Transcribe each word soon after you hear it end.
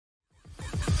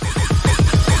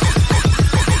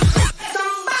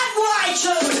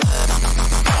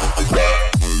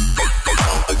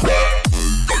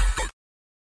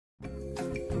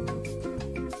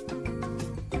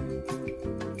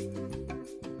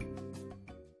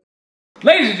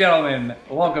Ladies and gentlemen,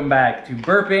 welcome back to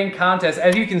Burping Contest.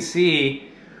 As you can see,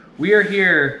 we are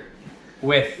here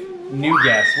with new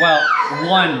guests. Well,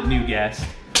 one new guest.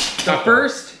 The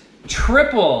first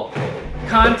triple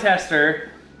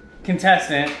contestant,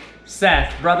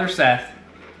 Seth, brother Seth,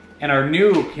 and our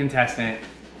new contestant,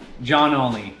 John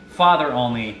Only, father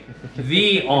only,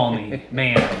 the only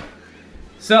man.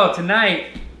 So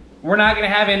tonight, we're not gonna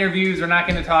have interviews, we're not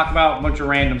gonna talk about a bunch of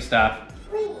random stuff.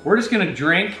 We're just gonna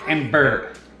drink and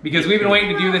burp because we've been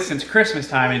waiting to do this since Christmas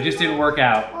time and it just didn't work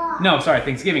out. No, sorry,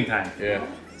 Thanksgiving time. Yeah.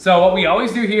 So what we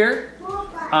always do here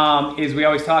is we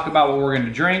always talk about what we're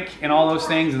gonna drink and all those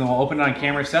things, and then we'll open it on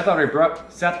camera. Seth already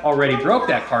broke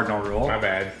that cardinal rule. My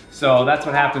bad. So that's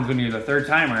what happens when you're the third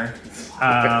timer.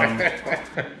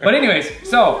 But anyways,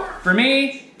 so for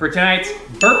me, for tonight's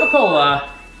burpocola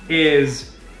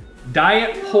is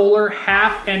Diet Polar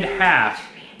half and half.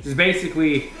 This is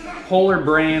basically Polar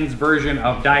brand's version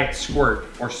of Diet Squirt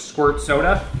or Squirt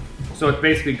soda. So it's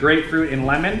basically grapefruit and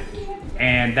lemon,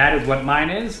 and that is what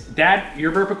mine is. Dad,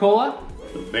 your burpocola?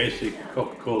 The basic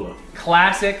Coca-Cola.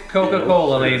 Classic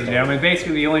Coca-Cola, ladies and gentlemen.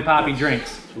 Basically the only pop he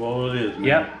drinks. That's all it is, man.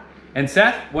 Yep. And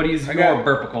Seth, what is your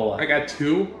burpocola? I got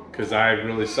two, because I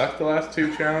really sucked the last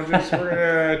two challenges. We're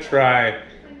gonna try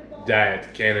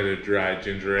Diet Canada Dry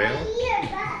Ginger Ale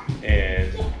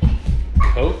and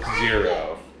Coke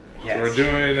Zero. Yes. So we're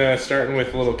doing, starting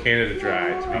with a little Canada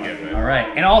Dry to begin with. All right,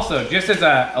 and also, just as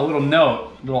a little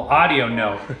note, little audio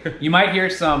note, you might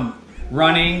hear some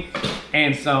running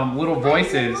and some little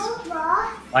voices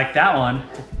like that one,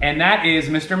 and that is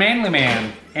Mr. Manly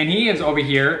Man, and he is over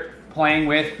here playing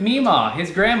with Mima,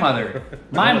 his grandmother,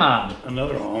 my mom.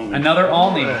 Another only. Another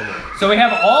only. So we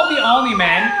have all the only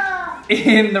men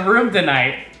in the room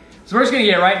tonight. So we're just gonna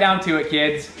get right down to it,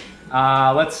 kids.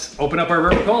 Let's open up our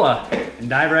burpocola and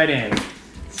dive right in.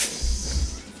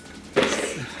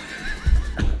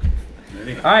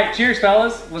 Ready? All right, cheers,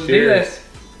 fellas. Let's do this.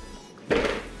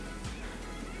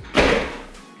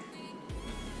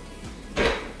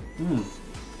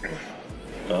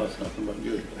 Oh, it's nothing but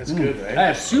good. That's good, right?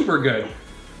 That is super good.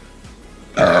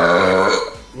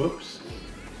 Whoops.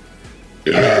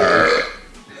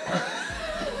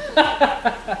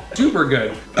 Super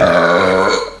good.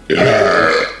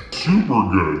 Super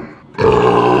good.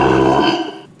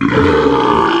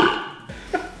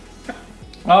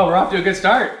 Oh, we're off to a good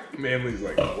start. Manly's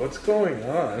like, what's going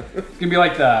on? It's gonna be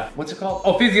like the, what's it called?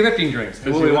 Oh, fizzy lifting drinks.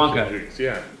 The Willy Wonka. Drinks,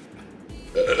 yeah.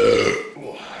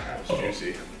 Oh, that was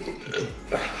juicy.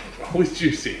 Always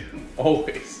juicy.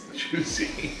 Always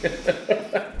juicy.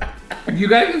 You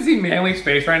guys can see Manly's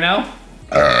face right now.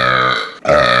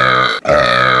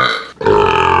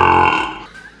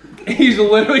 He's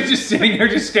literally just sitting there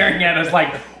just staring at us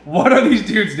like, what are these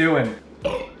dudes doing?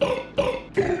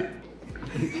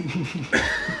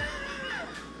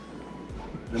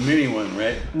 The mini one,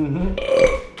 right? Mm-hmm.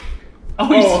 Oh,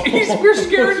 we're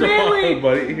scared Manly. Oh,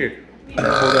 buddy, here. Hold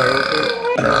that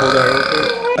open. Hold that open.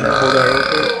 Hold that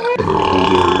open.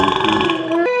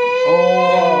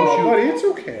 Oh, shoot. Buddy, it's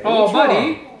okay. Oh, What's buddy.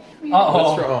 Wrong? Uh-oh.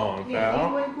 What's wrong, pal?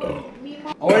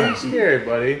 Why are you scared,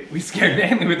 buddy? We scared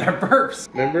Manly with our burps.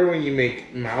 Remember when you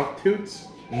make mouth toots?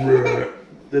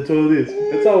 That's all it is.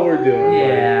 That's all we're doing.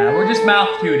 Yeah, we're just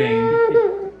mouth tooting. Buddy.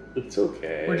 It's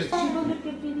okay. We're just. Go look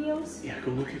at videos. Yeah,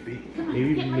 go look at me.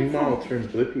 Maybe Mom will turn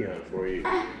Blippi on for you.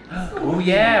 Oh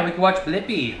yeah, we can watch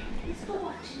Blippi. Let's go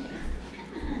watch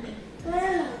it.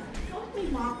 Help me,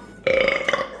 Mom.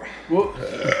 Whoop.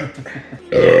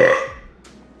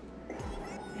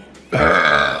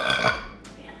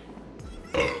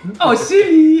 Oh,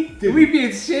 silly! We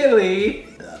being silly.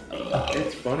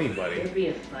 It's funny, buddy. It'd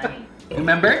be funny.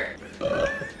 Remember?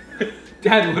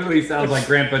 Dad literally sounds like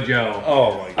Grandpa Joe.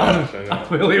 Oh my gosh, I know.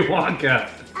 Willy Wonka.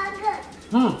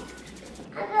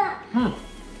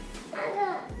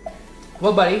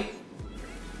 Well, buddy.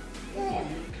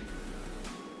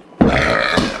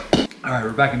 All right,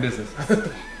 we're back in business.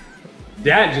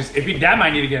 Dad Dad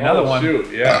might need to get another one.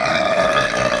 Shoot,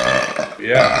 yeah.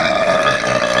 Yeah.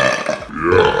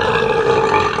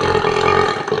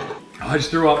 Oh, I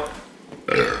just threw up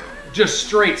just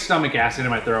straight stomach acid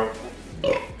in my throat.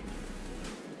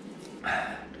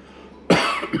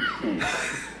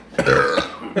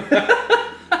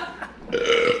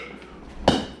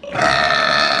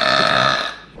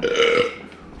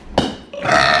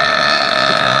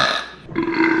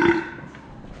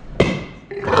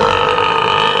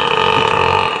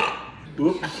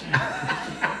 Whoops.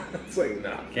 It's like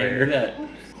not Can't fair. do that.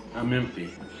 I'm empty.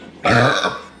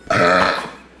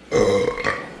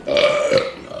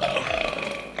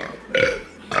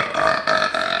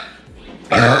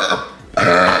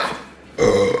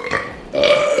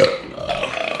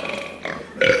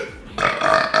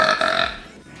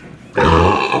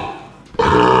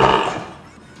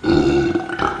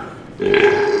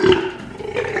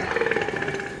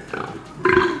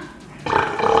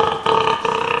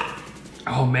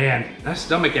 Oh man, that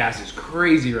stomach acid is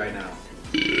crazy right now.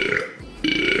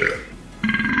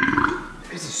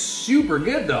 This is super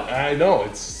good though. I know,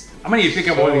 it's... I'm gonna need to pick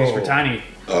up one of these for Tiny.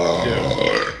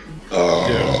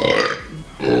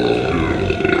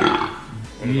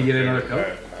 You need to get another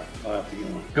Coke? I'll have to get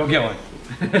one. Go get one.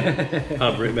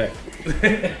 I'll bring it back.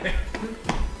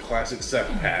 Classic Seth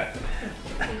hat.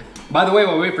 By the way,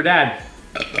 while we wait for Dad,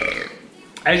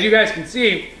 as you guys can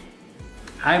see,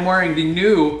 I'm wearing the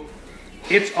new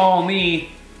It's All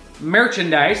Me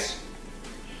merchandise.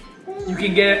 You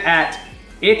can get it at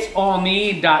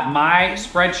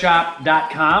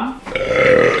itsallme.myspreadshop.com.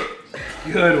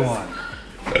 Good one.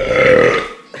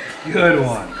 Good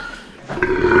one.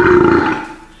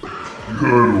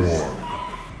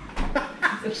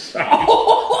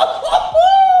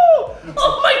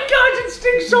 Oh my gosh, it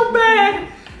stinks so bad.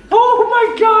 Oh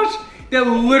my gosh, that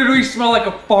literally smelled like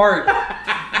a fart.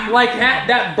 Like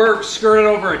that burp skirted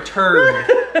over a turd.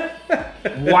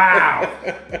 Wow.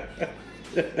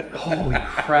 Holy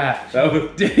crap. That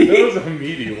was a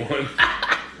meaty one.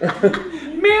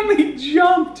 Manly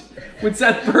jumped. When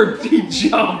Seth burped, he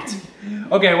jumped.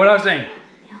 Okay, what I was saying.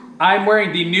 I'm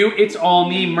wearing the new It's All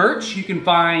Me merch. You can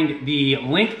find the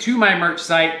link to my merch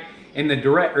site in the in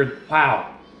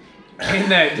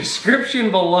the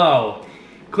description below.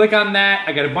 Click on that.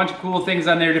 I got a bunch of cool things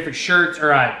on there, different shirts,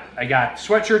 or I got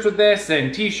sweatshirts with this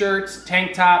and t-shirts,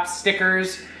 tank tops,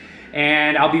 stickers,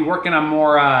 and I'll be working on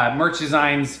more merch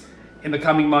designs in the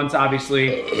coming months,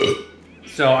 obviously.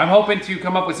 So I'm hoping to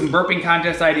come up with some burping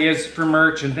contest ideas for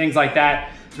merch and things like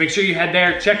that. So make sure you head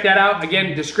there, check that out.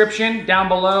 Again, description down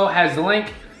below has the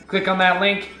link. Click on that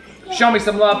link. Show me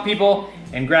some love, people,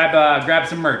 and grab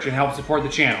some merch and help support the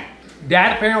channel.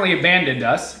 Dad apparently abandoned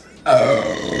us.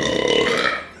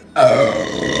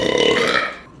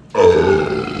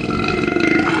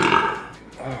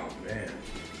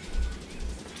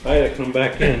 I had to come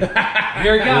back in.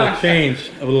 Here we go.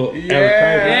 Change a little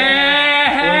advertising.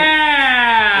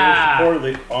 Yeah! Support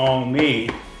the All Me,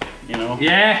 you know.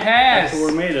 Yes! That's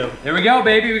what we're made of. There we go,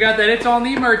 baby. We got that It's All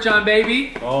Me merch on,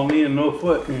 baby. All Me and no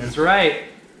foot. That's right.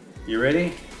 You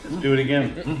ready? Let's do it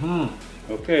again. Mm-hmm.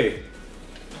 Okay.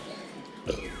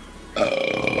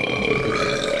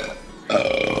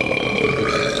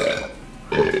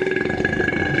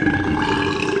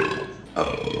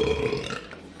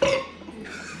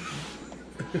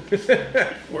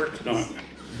 Worked on. Am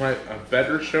I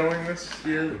better showing this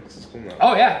year?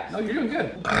 Oh yeah, no, you're doing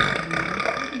good.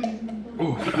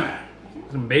 Ooh,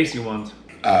 some bassy ones.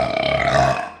 Oh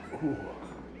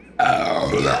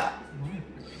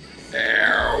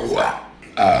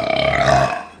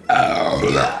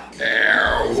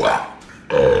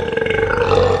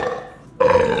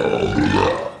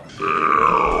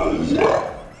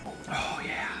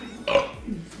yeah.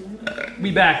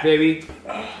 Be back, baby.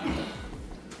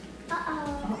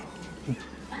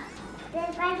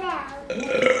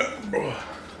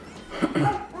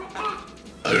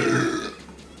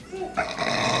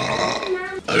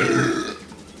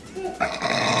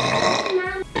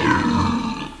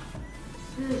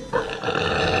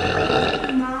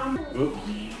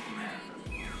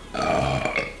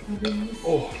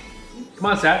 Oh, come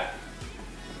on, Seth.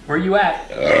 Where you at?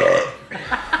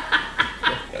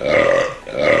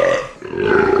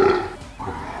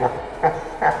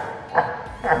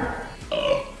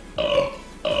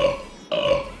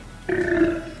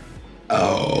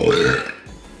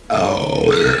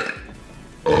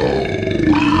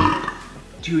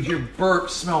 Dude, your burp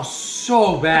smells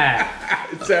so bad.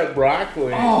 It's that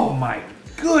broccoli. Oh my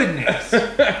goodness.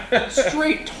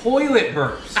 Straight toilet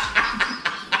burps.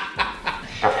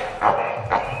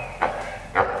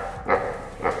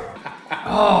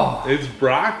 Oh. It's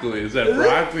broccoli. It's that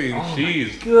broccoli and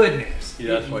cheese. Goodness. See,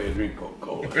 that's why you drink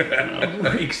Coca-Cola.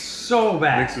 Reeks so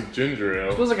bad. Mixed with ginger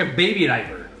ale. It smells like a baby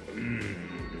diaper.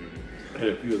 Had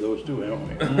a few of those too, haven't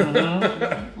we?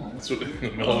 That's what the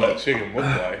middle of that chicken looked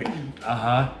like.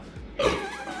 Uh-huh.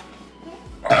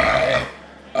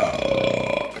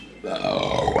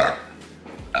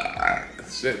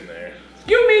 It's sitting there.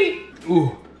 Excuse me.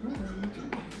 Ooh.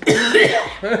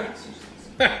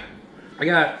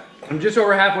 I'm just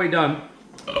over halfway done.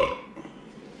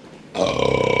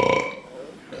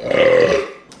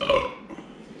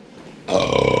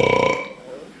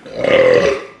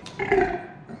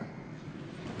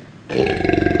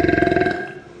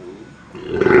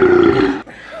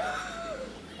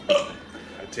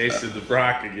 Tasted the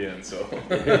brock again, so.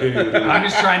 I'm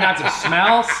just trying not to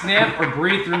smell, sniff, or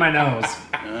breathe through my nose.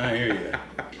 I hear you.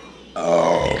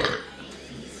 Oh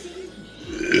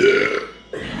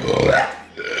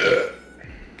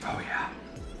yeah.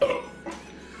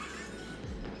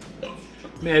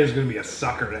 Man, there's gonna be a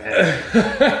sucker to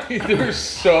have. There's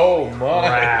so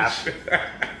much.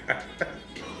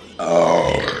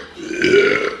 Oh.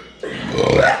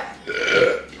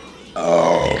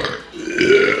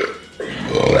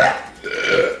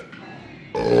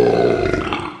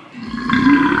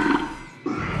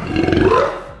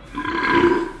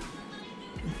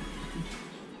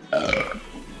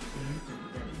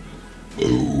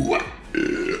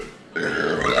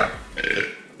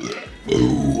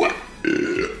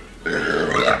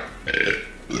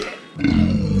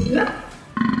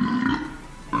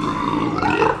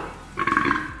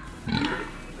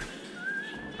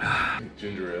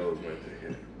 Ginger ale is my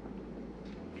ticket.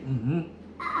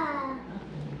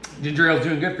 Ginger ale's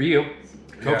doing good for you.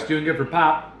 Coke's doing good for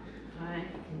Pop.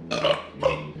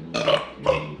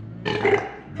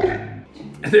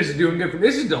 This is doing good for.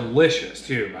 This is delicious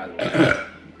too, by the way.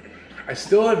 I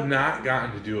still have not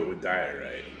gotten to do it with Diet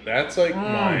Right. That's like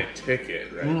my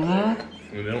ticket right there.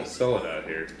 And they don't sell it out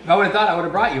here. I would have thought I would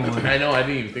have brought you one. I know, I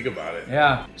didn't even think about it.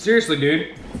 Yeah, seriously,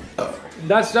 dude.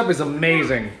 That stuff is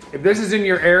amazing. If this is in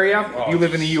your area, you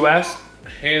live in the U.S.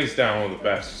 Hands down one of the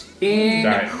best.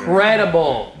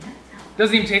 Incredible.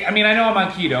 Doesn't even taste. I mean, I know I'm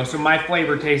on keto, so my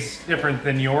flavor tastes different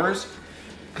than yours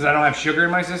because I don't have sugar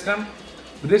in my system.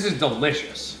 But this is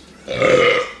delicious.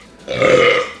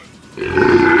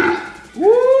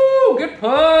 Woo! Good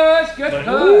push. Good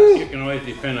push. You can always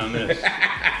depend on this.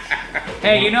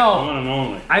 Hey, you know, One and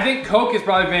only. I think Coke has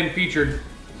probably been featured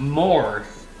more.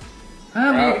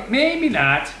 Maybe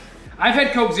not. I've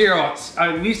had Coke Zero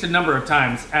at least a number of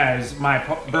times as my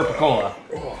burpocola.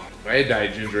 Oh, I had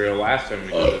Diet Ginger Ale last time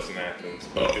we did this in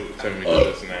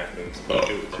Athens.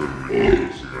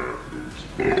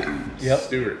 Yep.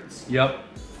 Stewart's. Yep.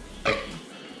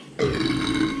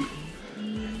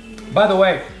 By the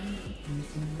way,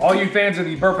 all you fans of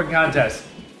the Burping Contest,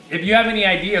 if you have any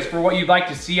ideas for what you'd like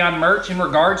to see on merch in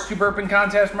regards to Burping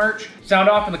Contest merch, sound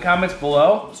off in the comments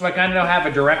below so I kind of have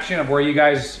a direction of where you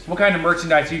guys, what kind of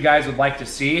merchandise you guys would like to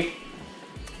see.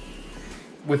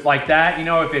 With like that, you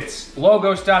know, if it's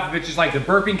logo stuff, if it's just like the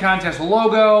Burping Contest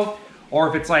logo, or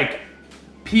if it's like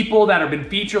people that have been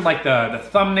featured, like the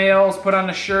thumbnails put on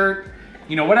the shirt,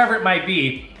 you know, whatever it might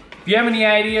be. If you have any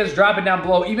ideas, drop it down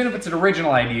below. Even if it's an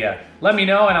original idea, let me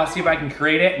know and I'll see if I can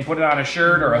create it and put it on a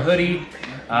shirt or a hoodie,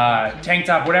 tank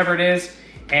top, whatever it is.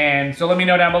 And so let me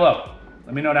know down below.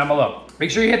 Let me know down below.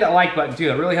 Make sure you hit that like button too.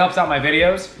 That really helps out my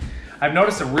videos. I've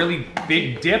noticed a really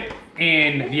big dip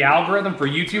in the algorithm for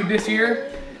YouTube this year.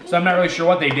 So I'm not really sure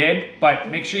what they did, but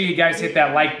make sure you guys hit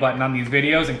that like button on these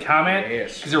videos and comment,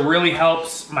 because it really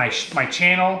helps my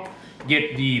channel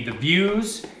get the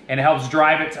views, and it helps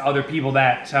drive it to other people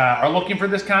that are looking for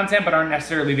this content but aren't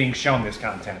necessarily being shown this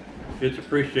content. It's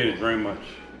appreciated very much.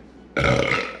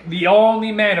 The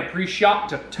only man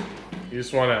appreciate it. You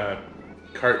just want a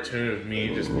cartoon of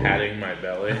me just patting my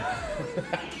belly?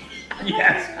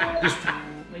 Yes. Just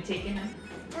We taking him?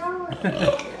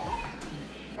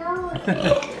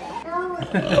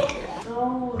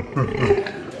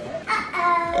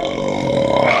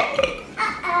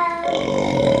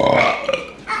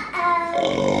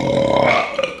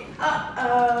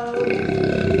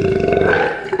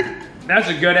 That's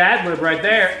a good ad lib right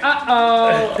there.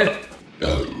 Uh-oh.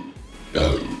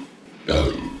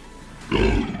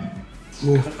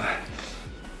 Move.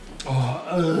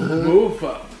 Move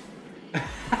up.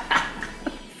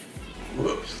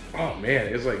 Whoops. Oh man,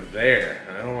 it's like there.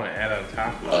 And I don't want to add on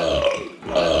top of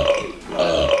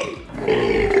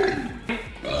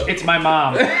it. It's my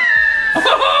mom.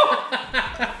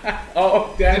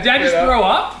 Oh, Did Dad just throw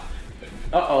up?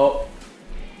 Uh-oh.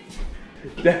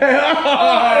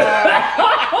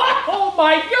 Oh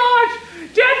my gosh!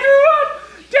 Dad threw up!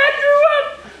 Dad threw up!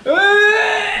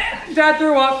 Dad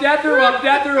threw up! Dad threw up!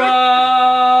 Dad threw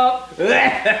up!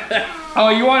 Oh,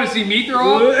 you want to see me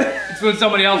throw up? It's when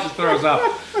somebody else just throws up.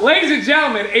 Ladies and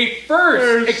gentlemen, a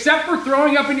first, except for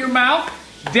throwing up in your mouth,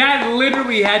 Dad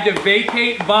literally had to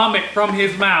vacate vomit from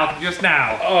his mouth just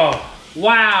now. Oh.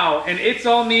 Wow, and it's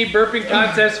all me burping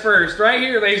contest first. Right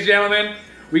here, ladies and gentlemen.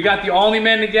 We got the only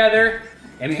men together,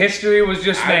 and history was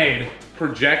just made.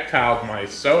 Projectiled my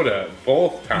soda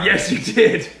both times. Yes, you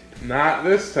did. Not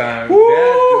this time. Dad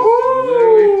just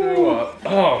literally threw up.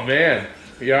 Oh man.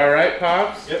 You alright,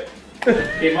 Pops? Yep.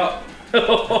 Came up.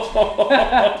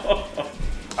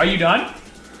 Are you done?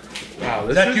 Wow,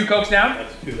 Is that 2 Cokes down?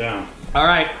 That's 2 down. All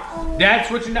right. Dad's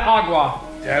switching to agua.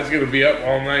 Dad's gonna be up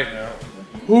all night now.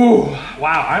 Ooh,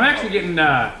 wow. I'm actually getting,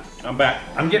 I'm back.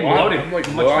 I'm getting Wow, loaded I'm like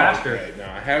much low faster. right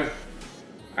now.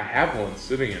 I have one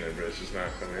sitting in it, but it's just not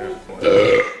coming out.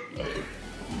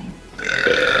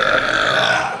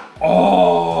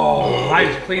 Oh, I I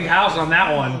just cleaned house on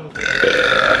that one.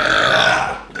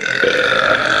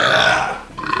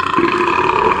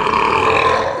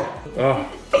 Oh,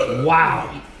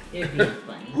 Wow. It'd be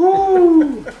funny.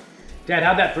 Woo. Dad,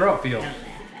 how'd that throat feel?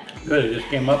 Good, it just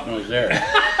came up and was there.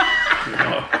 You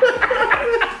know?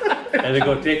 Had to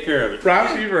go take care of it.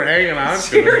 props to you for hanging on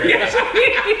to it.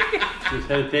 Just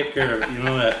had to take care of it. You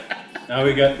know that. Now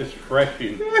we got this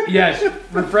refreshing, Yes,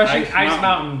 refreshing Ice Ice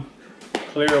Mountain. Mountain.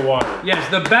 clear water. Yes,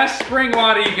 the best spring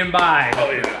water you can buy.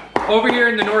 Oh yeah. Over here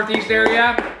in the Northeast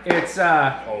area, it's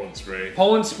Poland Spray.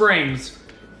 Poland Springs.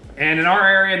 And in our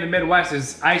area in the Midwest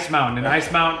is Ice Mountain. And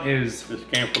Ice Mountain is, This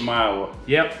came from Iowa.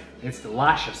 yep, it's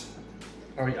delicious.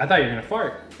 Oh, I thought you were gonna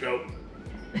fart. Nope.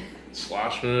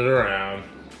 Sloshing it around.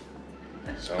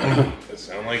 It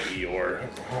sound like Eeyore.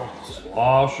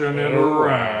 Sloshing it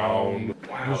around.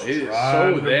 Wow, Just it is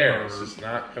trying so to there. burn. It's just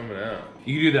not coming out.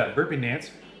 You can do that burping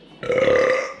dance.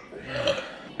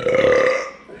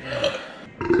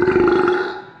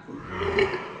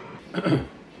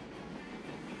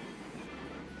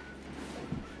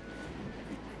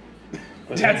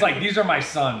 Dad's like, these are my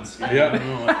sons. I Yep. don't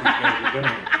know what these guys are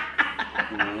doing.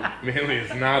 You know? Manly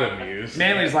is not amused.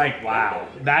 Manly's like, wow,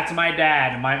 that's my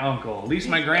dad and my uncle. At least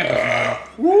my grandpa's normal.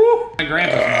 Woo! My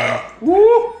grandpa's normal.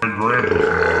 Woo! My grandpa's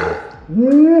normal.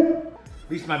 Woo! At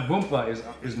least my boompa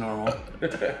is normal.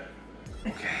 Okay.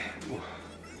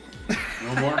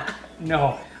 No more?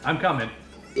 No, I'm coming.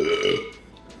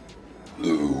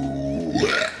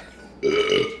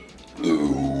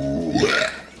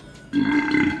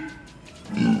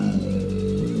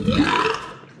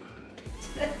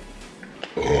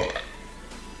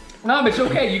 No, it's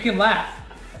okay. You can laugh.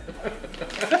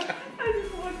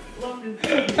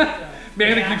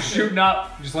 Manly keeps shooting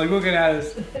up, just like looking at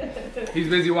us. He's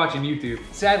busy watching YouTube.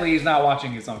 Sadly, he's not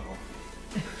watching his uncle.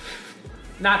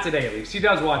 Not today, at least. He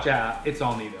does watch It's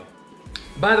All Me, though.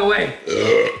 By the way.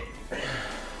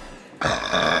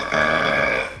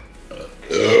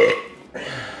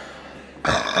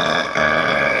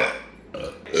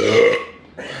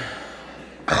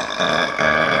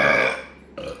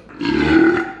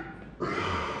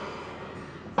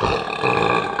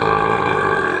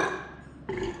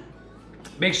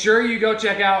 Make sure you go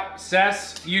check out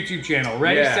Seth's YouTube channel,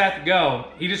 ReadySethGo.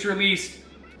 He just released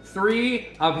 3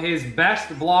 of his best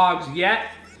vlogs yet.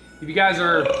 If you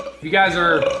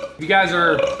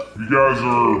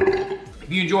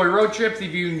enjoy road trips,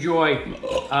 if you enjoy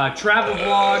travel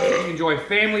vlogs, if you enjoy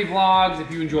family vlogs,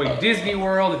 if you enjoy Disney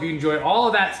World, if you enjoy all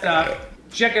of that stuff,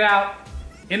 check it out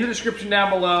in the description down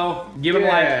below. Give it a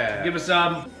like, give a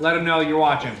sub, let them know you're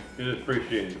watching. It is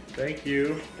appreciated. Thank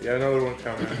you. We got another one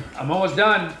coming. I'm almost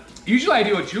done. Usually I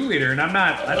do a 2-liter, and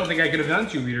I don't think I could have done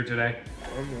 2-liter today.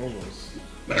 I'm almost.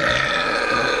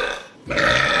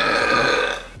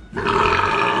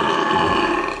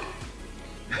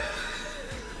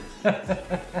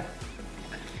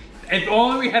 If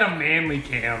only we had a Manly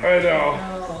cam. I know.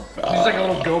 Oh. Just like a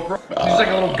little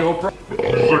GoPro.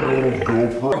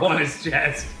 On his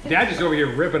chest. Dad just over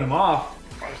here ripping him off.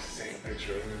 I'll just take a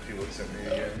picture of him if he looks at me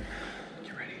again.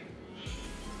 You ready?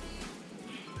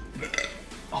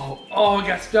 Oh, it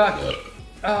got stuck.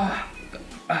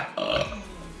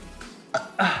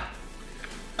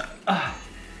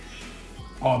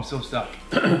 Oh, I'm so stuck.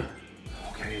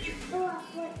 Okay, Adrian.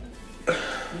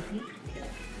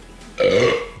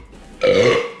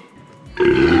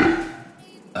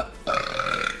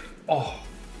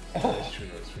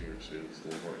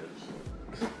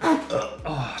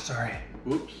 Oh, sorry.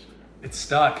 Whoops. It's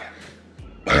stuck.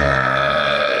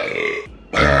 I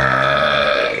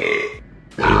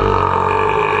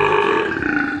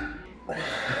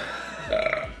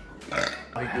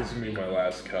think this is gonna be my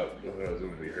last cup. I thought I was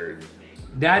gonna be hurting.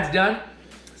 Dad's done.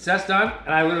 Seth's done.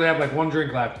 And I literally have like 1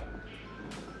 drink left.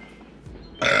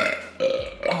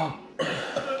 Oh.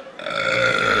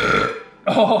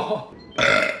 Oh.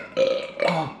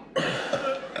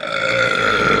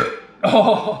 Oh.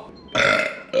 Oh.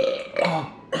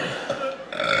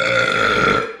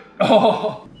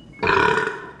 Oh.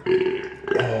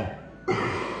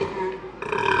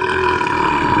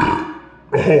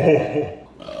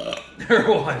 There it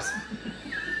was.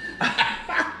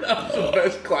 That's the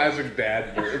best classic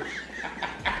dad burp.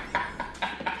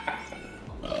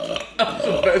 That's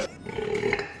the best.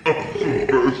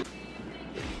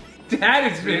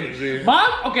 Dad has been. Mom?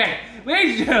 Okay,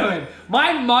 ladies and gentlemen,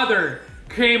 my mother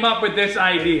came up with this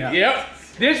idea. Yep.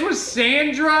 This was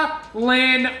Sandra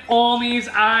Lynn Olney's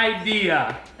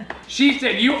idea. She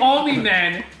said, you Olney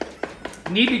men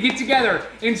need to get together.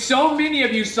 And so many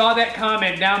of you saw that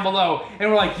comment down below and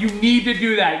were like, you need to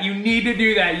do that. You need to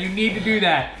do that. You need to do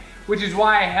that. which is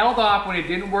why I held off when it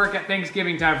didn't work at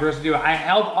Thanksgiving time for us to do it. I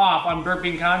held off on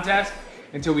Burping Contest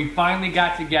until we finally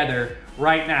got together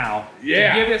right now to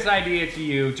give this idea to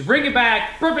you, to bring it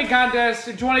back. Burping Contest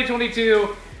in 2022.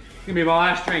 It's gonna be my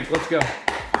last drink. Let's go.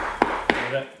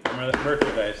 Remember that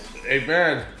merchandise. Hey,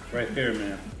 man. Right there,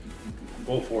 man.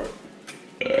 Go for it.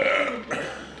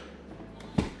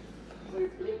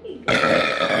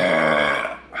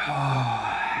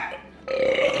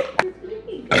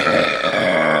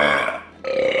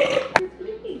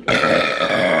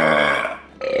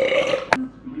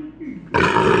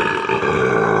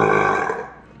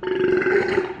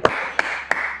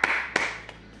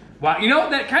 Wow, you know,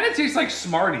 that kind of tastes like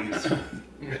Smarties.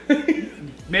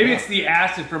 Maybe it's the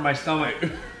acid from my stomach.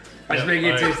 I just make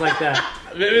it taste like that.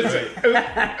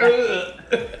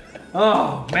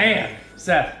 Oh, man.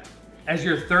 Seth, as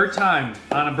your third time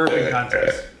on a burping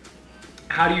contest,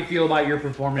 how do you feel about your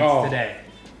performance today?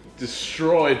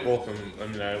 Destroyed both of them. I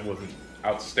mean, I wasn't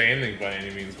outstanding by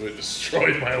any means, but it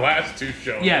destroyed my last two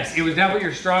shows. Yes, it was definitely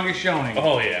your strongest showing.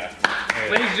 Oh, yeah.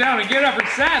 Ladies and gentlemen, give it up for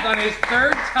Seth on his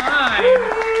third time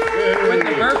with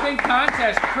the Burping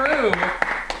Contest crew.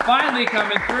 Finally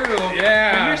coming through.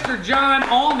 Yeah. And Mr. John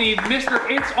Olney, Mr.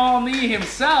 It's All Me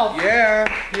himself. Yeah.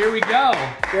 Here we go.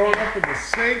 Throwing up in the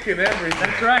sink and everything.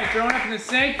 That's right, throwing up in the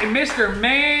sink. And Mr.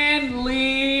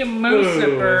 Manly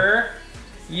Moosiper.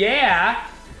 Yeah.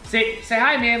 Say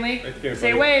hi, Manly. There,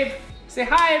 say buddy. wave. Say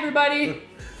hi, everybody.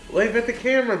 Wave at the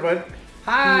camera, bud.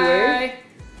 Hi.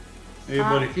 Hey,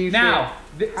 buddy. Now,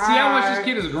 see how much this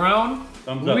kid has grown?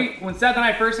 Thumbs up. When Seth and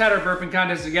I first had our burping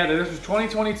contest together, this was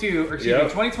 2022, or excuse me,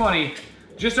 2020,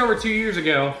 just over 2 years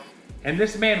ago, and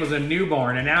this man was a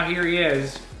newborn, and now here he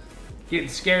is, getting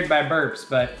scared by burps,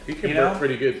 but, He can burp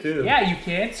pretty good, too. Yeah, you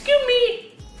can. Excuse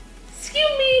me.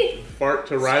 Excuse me. Fart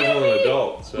to rival an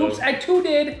adult, so. Oops, I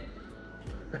tooted.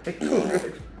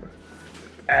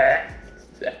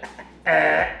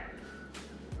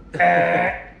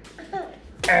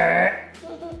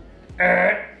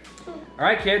 All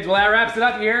right, kids, well, that wraps it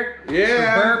up here.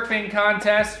 Yeah. The burping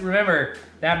contest. Remember,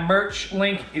 that merch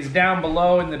link is down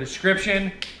below in the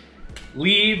description.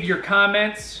 Leave your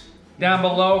comments down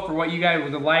below for what you guys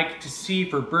would like to see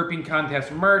for burping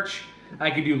contest merch. I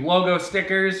could do logo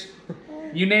stickers,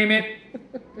 you name it.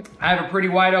 I have a pretty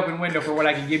wide open window for what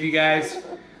I can give you guys.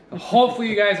 Hopefully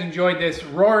you guys enjoyed this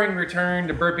roaring return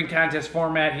to burping contest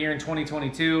format here in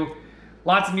 2022.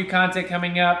 Lots of new content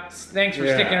coming up. Thanks for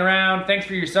sticking around. Thanks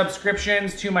for your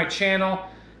subscriptions to my channel.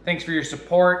 Thanks for your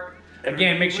support.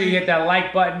 Again, make sure you hit that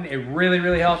like button. It really,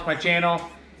 really helps my channel.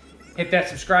 Hit that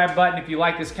subscribe button if you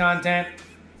like this content.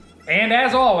 And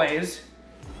as always,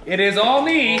 it is all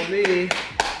me. All me.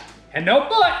 And no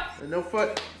foot. And no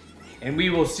foot. And we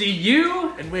will see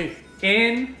you And wait.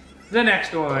 in the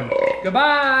next one.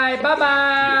 Goodbye. Bye-bye.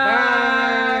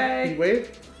 Bye.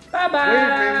 Wait.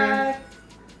 Bye-bye.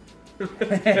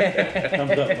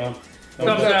 Thumbs up, Mom.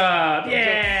 Thumbs up.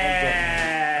 Yeah.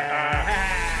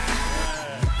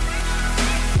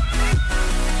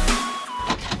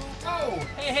 Oh,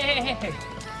 hey.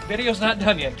 Video's not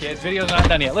done yet, kids. Video's not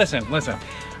done yet. Listen.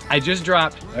 I just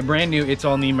dropped a brand new It's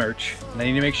All Me merch. And I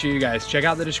need to make sure you guys check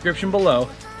out the description below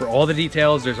for all the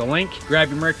details. There's a link. Grab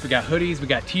your merch. We got hoodies, we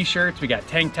got t-shirts, we got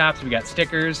tank tops, we got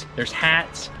stickers, there's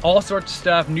hats, all sorts of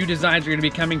stuff. New designs are gonna be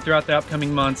coming throughout the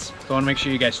upcoming months. So I wanna make sure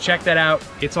you guys check that out.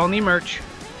 It's All Me merch,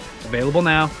 available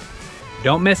now.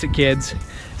 Don't miss it, kids.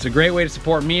 It's a great way to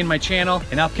support me and my channel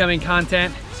and upcoming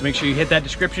content. So make sure you hit that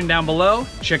description down below.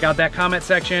 Check out that comment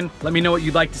section. Let me know what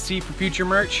you'd like to see for future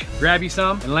merch. Grab you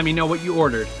some and let me know what you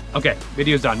ordered. Okay,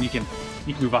 video's done. You can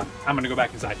move on. I'm gonna go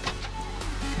back inside.